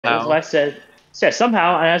So I said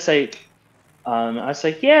somehow, and I was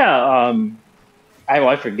like, yeah.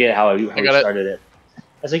 I forget how we started it. I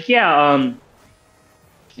was like, yeah.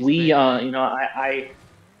 I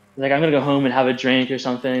like, I'm gonna go home and have a drink or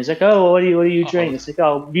something. He's like, oh, what do you drink? It's like,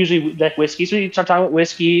 oh, usually like whiskey. So we start talking about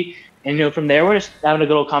whiskey, and from there we're just having a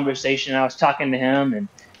good old conversation. I was talking to him, and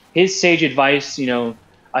his sage advice,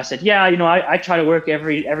 I said, yeah, I try to work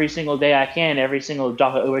every single day I can, every single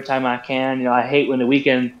drop of overtime I can. I hate when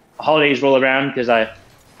the holidays roll around because I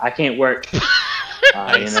can't work.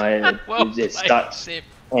 It sucks.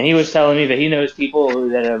 And he was telling me that he knows people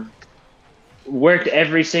that have worked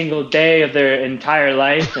every single day of their entire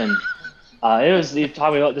life, and he was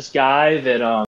talking about this guy that